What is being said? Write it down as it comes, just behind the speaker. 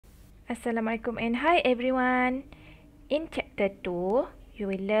Assalamualaikum and hi everyone. In chapter 2, you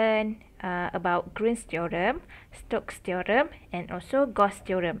will learn about Green's theorem, Stokes theorem and also Gauss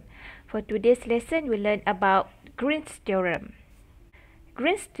theorem. For today's lesson, we'll learn about Green's theorem.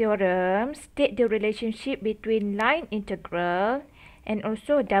 Green's theorem states the relationship between line integral and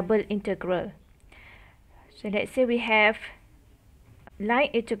also double integral. So let's say we have line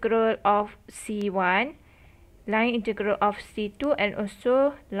integral of C1, line integral of C2 and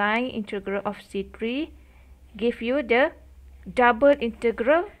also line integral of C3 give you the double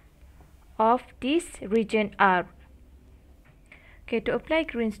integral of this region R. Okay, to apply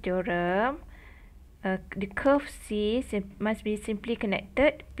Green's theorem, the curve C must be simply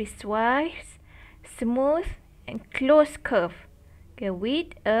connected, piecewise, smooth and closed curve. Okay,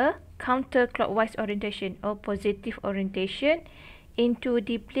 with a counterclockwise orientation or positive orientation into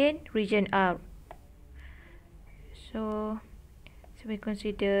the plane region R. So we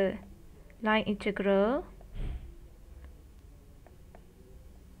consider line integral.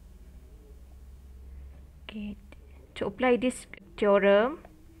 Okay, to apply this theorem,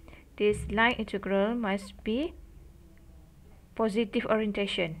 this line integral must be positive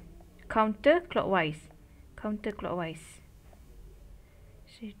orientation, counterclockwise.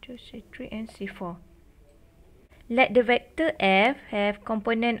 C2, C3 and C4. Let the vector f have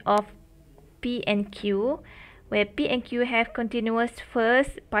component of P and Q, where P and Q have continuous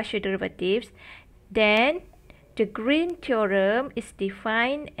first partial derivatives. Then the Green theorem is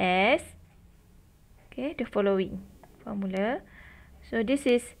defined as the following formula. So this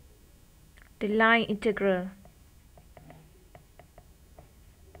is the line integral.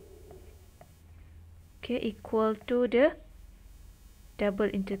 Equal to the double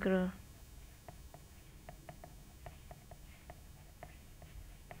integral.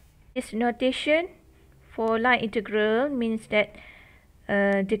 This notation for line integral means that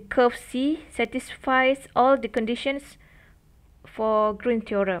the curve C satisfies all the conditions for Green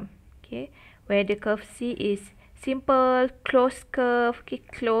theorem. Where the curve C is simple, closed curve,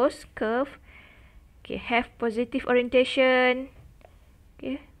 have positive orientation,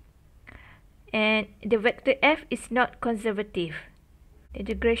 and the vector f is not conservative. The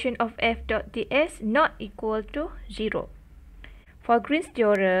integration of f dot ds not equal to 0. For Green's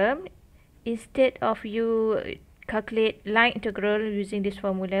theorem, instead of you calculate line integral using this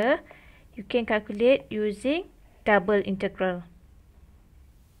formula, you can calculate using double integral.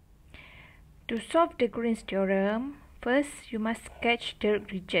 To solve the Green's theorem, first you must sketch the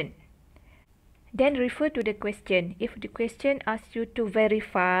region. Then refer to the question. If the question asks you to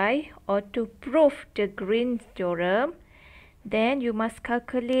verify or to prove the Green's theorem, then you must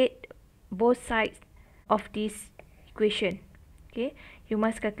calculate both sides of this equation. You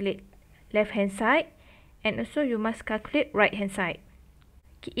must calculate left hand side and also you must calculate right hand side.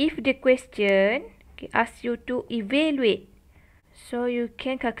 If the question asks you to evaluate, so you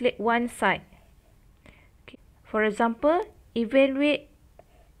can calculate one side. For example, evaluate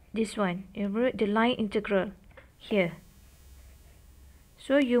this one, evaluate the line integral here.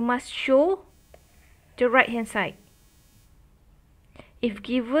 So you must show the right hand side. If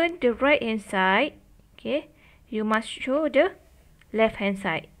given the right hand side, you must show the left hand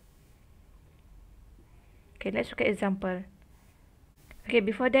side. Let's look at example.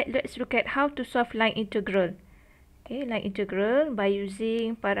 Before that, let's look at how to solve line integral. Line integral by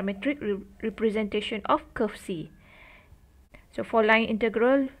using parametric representation of curve C. So for line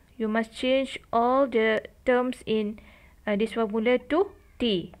integral, you must change all the terms in this formula to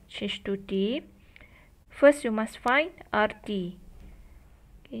t. Change to t. First, you must find RT.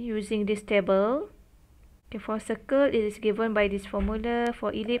 Using this table. For circle, it is given by this formula.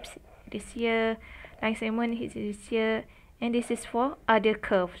 For ellipse, this here. Line segment is this here. And this is for other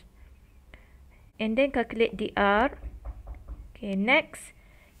curves. And then calculate the R. Next,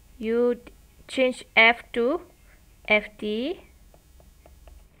 you change F to FT.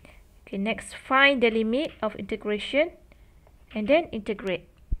 Next, find the limit of integration and then integrate.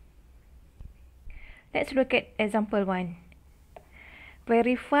 Let's look at example 1.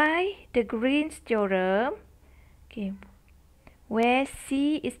 Verify the Green's theorem. Where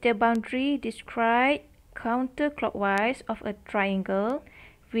C is the boundary described counterclockwise of a triangle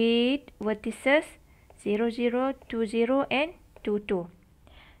with vertices 0, 0, 2, 0 and 2, 2.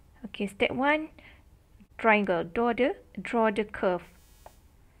 Step 1, triangle. Draw the curve.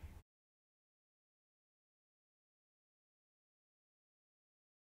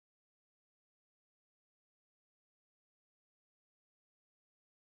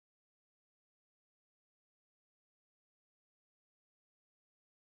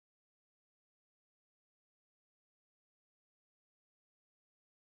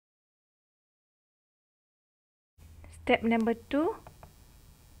 Step number 2.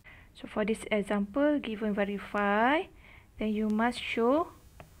 So for this example, given verify, then you must show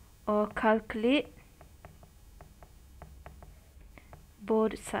or calculate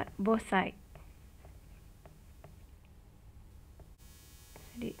both sides.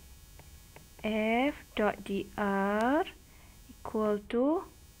 Jadi f dot dr equal to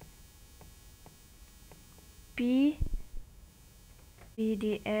p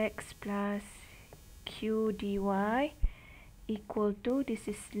dx plus q dy equal to, this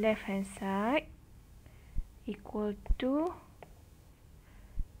is left hand side, equal to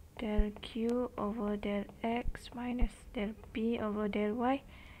del q over del x minus del p over del y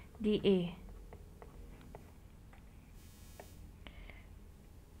dA.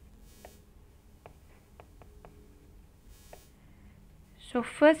 So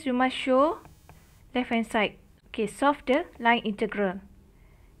first you must show left hand side. Okay, solve the line integral.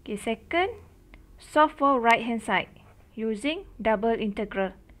 Okay, second, solve for right hand side using double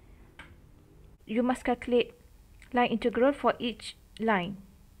integral. You must calculate line integral for each line.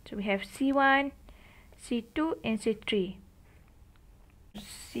 So we have C1, C2 and C3.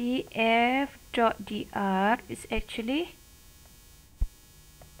 Cf dot dr is actually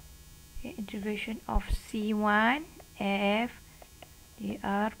integration of C1 f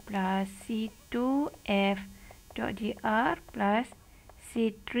dr plus C2 f dot dr plus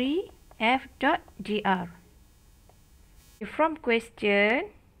C3 f dot dr. From question,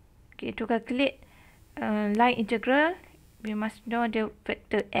 okay, to calculate line integral, we must know the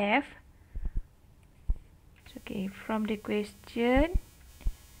vector f. So, okay, from the question,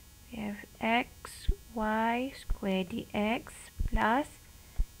 we have x y square dx plus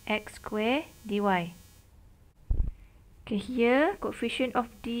x square dy. Okay, here coefficient of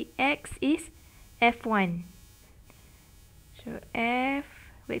dx is f1. So f,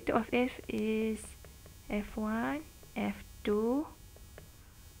 vector of f is f1, f2.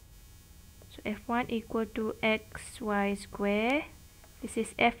 So f1 equal to xy square. This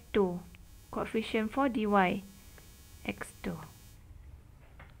is f2. Coefficient for dy, x2.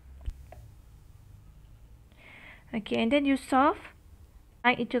 Okay, and then you solve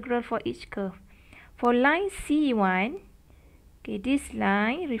line integral for each curve. For line C1, okay, this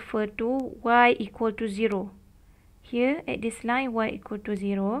line refer to y equal to 0. Here at this line y equal to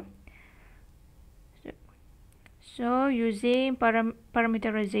 0. So using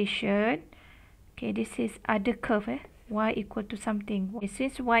parameterization, okay, this is other curve, y equal to something.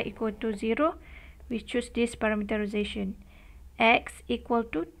 Since y equal to 0, we choose this parameterization. X equal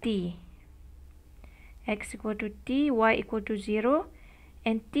to t. X equal to t, y equal to 0,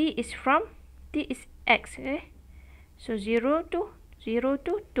 and t is x. So 0 to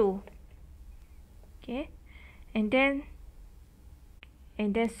 2. Okay, and then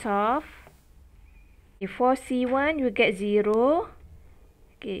solve. For C1 you get 0.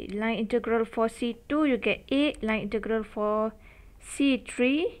 Okay, line integral for C2 you get 8. Line integral for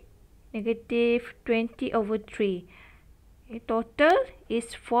C3 negative 20 over 3. Okay, total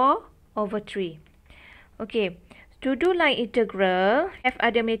is 4 over 3. Okay, to do line integral, have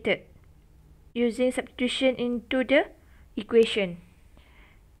other method using substitution into the equation.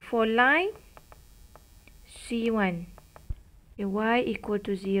 For line C1, okay, y equal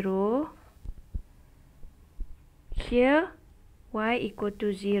to 0. Here y equal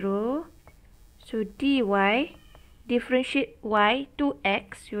to 0. So dy, differentiate y to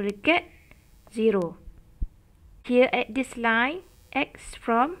x, you will get 0. Here at this line, x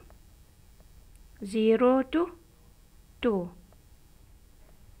from 0 to 2.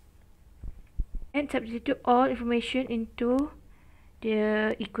 And substitute all information into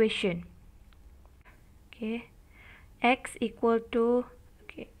the equation. Okay, x equal to,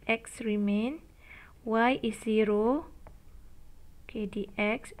 okay, x remain, y is 0, okay,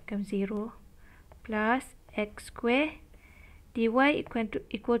 dx becomes 0, plus x square dy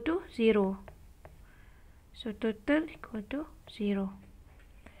equal to 0. So total equal to 0.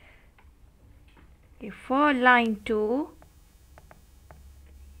 Okay, for line 2,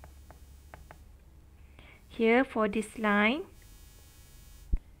 here for this line,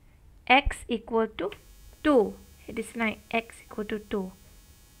 x equal to 2. This line x equal to 2.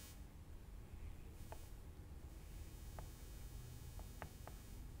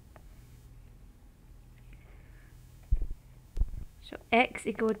 So x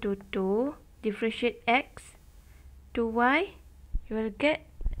equal to 2, differentiate x to y, you will get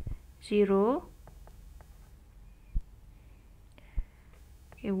 0.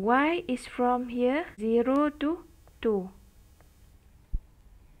 Okay, y is from here 0 to 2.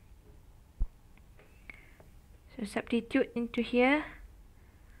 So substitute into here.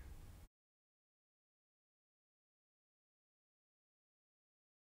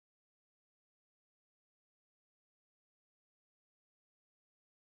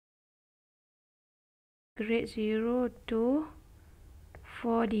 integrate 0 to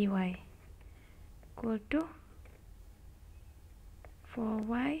 4 dy equal to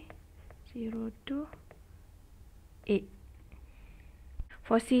 4y 0 to 8.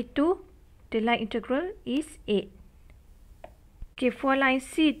 For C2, the line integral is 8. Okay, for line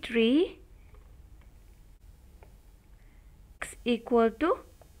C3, x equal to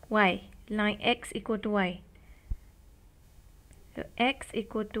y. Line x equal to y. So x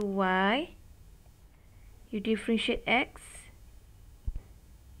equal to y. You differentiate x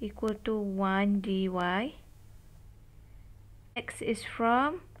equal to 1 dy. X is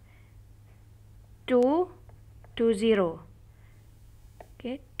from 2 to 0.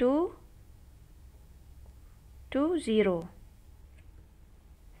 Okay, 2 to 0.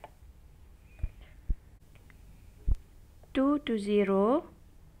 To 0,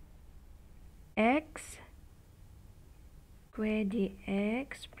 x square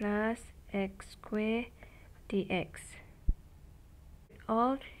dx plus x square dx.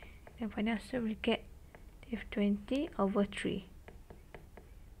 All, and final answer will get 20 over 3.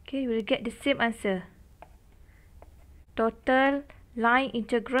 Okay, you will get the same answer. Total line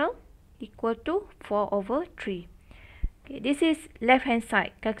integral equal to 4 over 3. Okay, this is left hand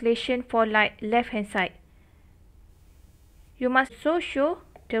side. Calculation for left hand side. You must also show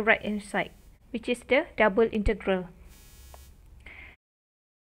the right hand side, which is the double integral.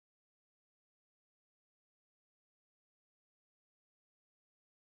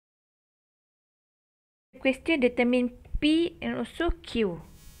 The question determine P and also Q.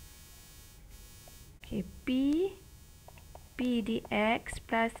 Okay, P dx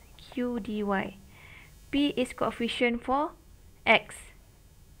plus Q dy. P is coefficient for x.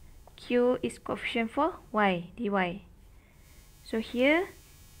 Q is coefficient for y dy. So here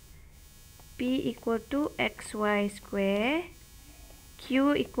P equal to xy square,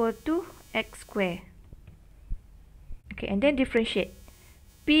 Q equal to x square. Okay, and then differentiate.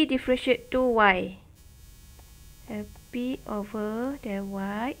 P differentiate to y. P over del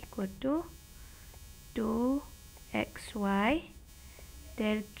y equal to 2xy.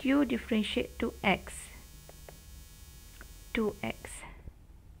 Del Q differentiate to x. 2x.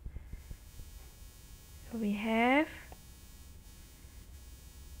 So we have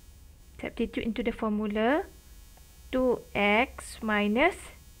substitute into the formula 2x minus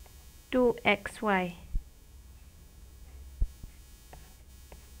 2xy.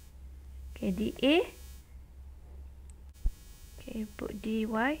 Okay, dA. Okay, put dy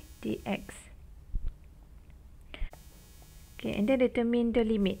dx. Okay, and then determine the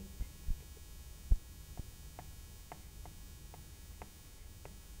limit.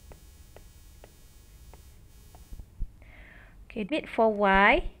 Okay, limit for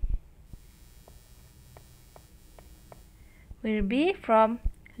y will be from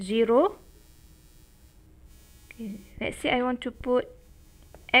 0. Okay, let's say I want to put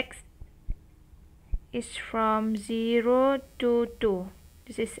x is from 0 to 2.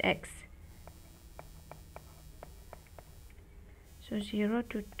 This is x. So 0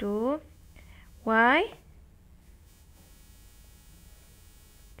 to 2. Y.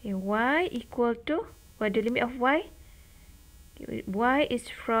 Okay, y equal to, what the limit of y? Okay, y is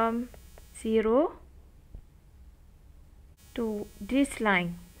from 0 to this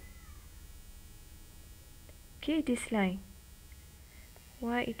line. Okay, this line.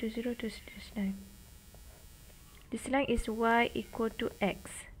 Y equal to 0 to this line. This line is y equal to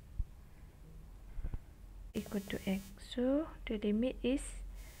x. Equal to x. So the limit is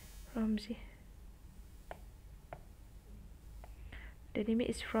from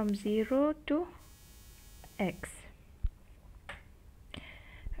 0 to x.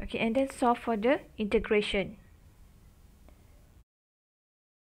 Okay, and then solve for the integration.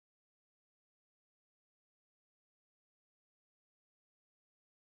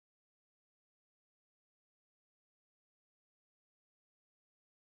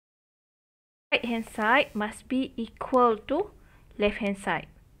 Right hand side must be equal to left hand side.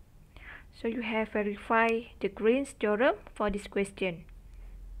 So you have verified the Green's theorem for this question.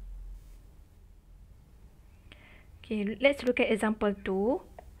 Okay, let's look at example 2.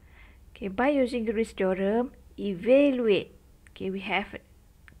 Okay, by using Green's theorem, evaluate. Okay, we have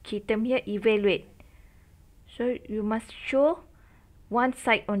key term here, evaluate. So you must show one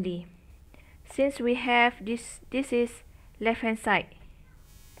side only. Since we have this is left hand side.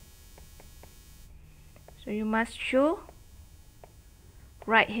 So you must show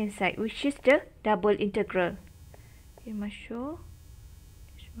right hand side, which is the double integral. You must show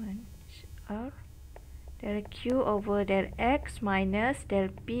this one is R del Q over del X minus del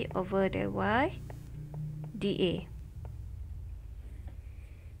P over del Y dA.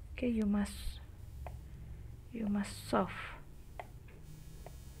 Okay, you must You must solve.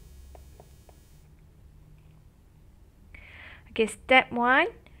 Okay, step 1,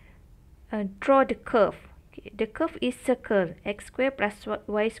 draw the curve. Okay, the curve is circle. X square plus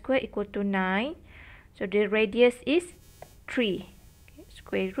y square equal to 9. So the radius is 3. Okay,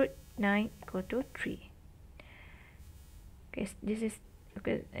 square root 9 equal to 3. Okay, this is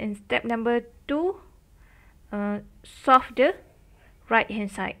okay. And step number 2, solve the right hand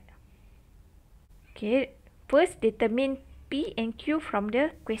side. Okay, first determine P and Q from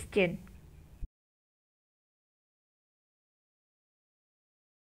the question.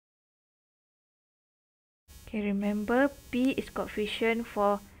 Okay, remember P is coefficient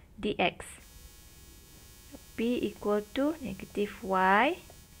for dx. P equal to negative y.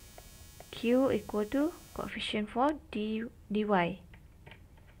 Q equal to coefficient for dy.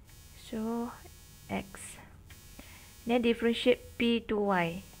 So x. Then differentiate P to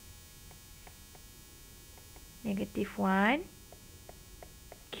y. Negative 1.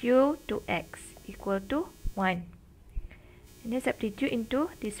 Q to x equal to 1. And then substitute into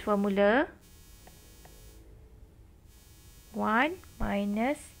this formula. 1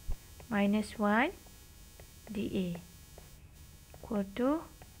 minus minus 1 dA equal to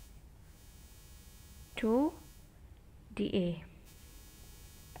 2 dA.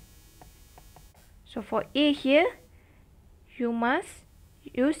 So for A here, you must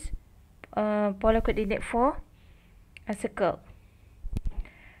use polar coordinate for a circle.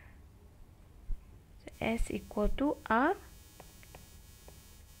 So S equal to R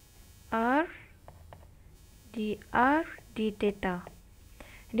dr d theta.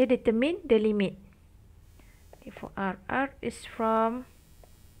 And then determine the limit. Okay, for R is from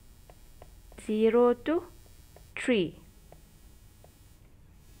 0 to 3.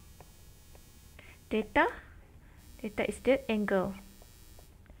 Theta is the angle.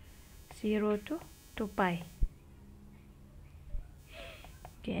 0 to 2 pi.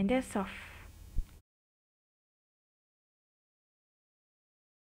 Okay, and then solve.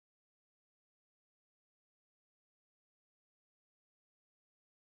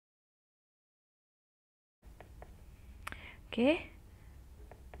 Okay.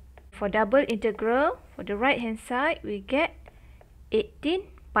 For double integral, for the right hand side, we get 18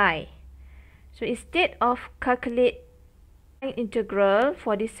 pi. So instead of calculate integral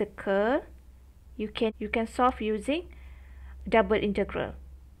for this circle, you can solve using double integral.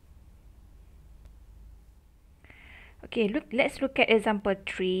 Okay, let's look at example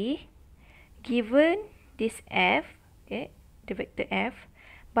 3. Given this f, okay, the vector f,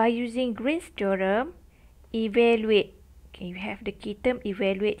 by using Green's theorem, evaluate. Okay, you have the key term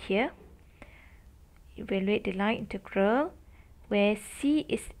evaluate here. Evaluate the line integral where C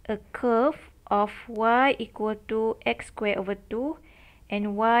is a curve of y equal to x squared over 2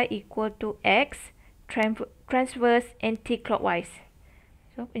 and y equal to x transverse anti-clockwise.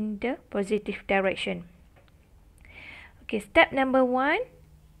 So in the positive direction. Okay, step number 1.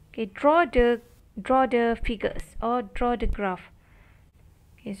 Okay, draw the figures or draw the graph.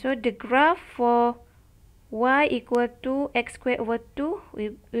 Okay, so the graph for y equal to x squared over 2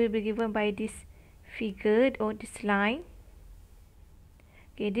 will be given by this figure or this line.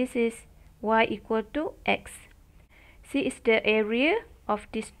 Okay, this is y equal to x. C is the area of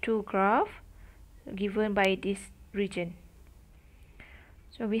these two graphs given by this region.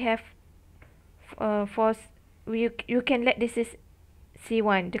 So we have you can let this is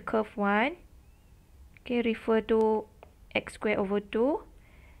C1, the curve 1. Okay, refer to x squared over 2.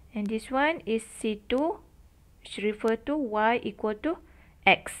 And this one is C2, which refer to y equal to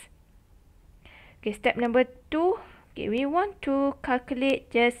x. Okay, step number 2. Okay, we want to calculate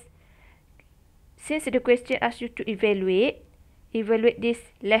just, since the question asks you to evaluate this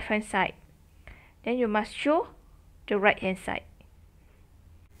left hand side. Then you must show the right hand side.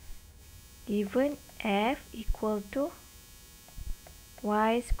 Given f equal to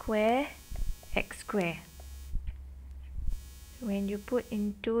y square x square. When you put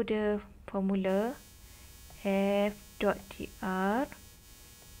into the formula, f dot dr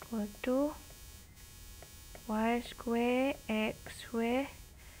equal to y square x square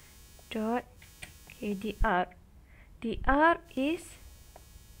dot dr. dr is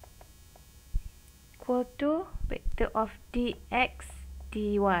equal to vector of dx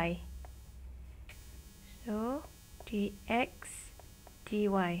dy. So dx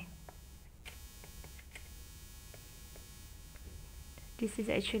dy. This is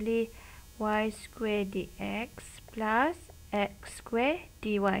actually y square dx plus x square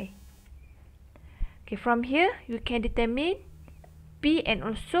dy. Okay, from here you can determine P and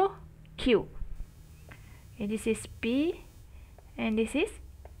also Q. Okay, this is P and this is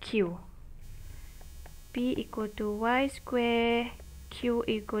Q. P equal to Y square, Q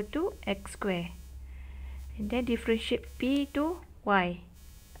equal to X square. And then differentiate P to Y.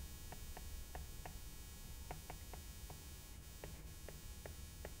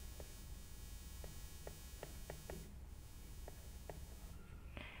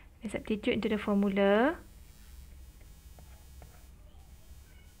 And substitute into the formula.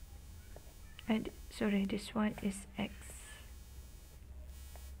 Sorry, this one is X.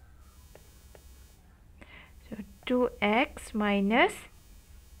 So 2X minus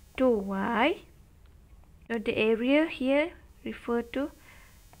 2Y. So the area here refer to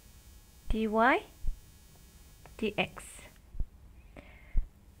dy dx.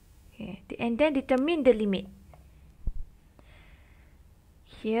 Okay, and then determine the limit.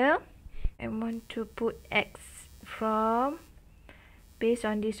 Here I want to put X from, based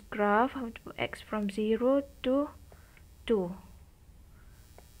on this graph, I want to put X from 0 to 2.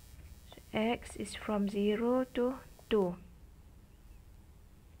 So X is from 0 to 2.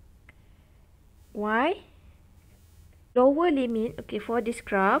 Y, lower limit, okay, for this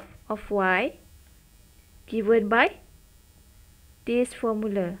graph of Y given by this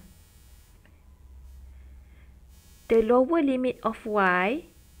formula. The lower limit of Y,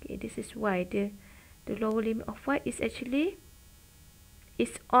 okay, this is Y, the lower limit of Y is actually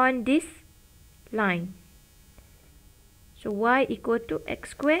on this line. So Y equal to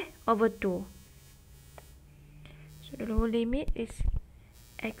X square over 2. So the lower limit is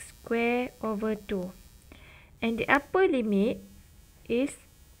X square over 2. And the upper limit is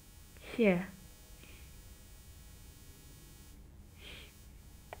here.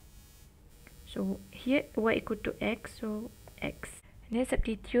 So here Y equal to X, so X. And then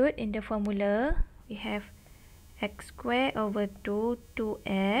substitute in the formula. We have X square over 2,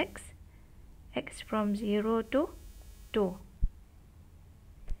 2X. X from 0 to 2.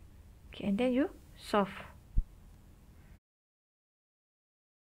 Okay, and then you solve.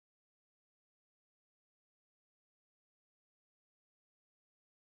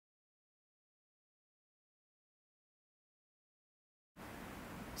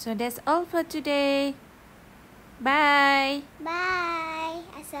 So that's all for today. Bye. Bye.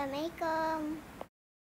 Assalamualaikum.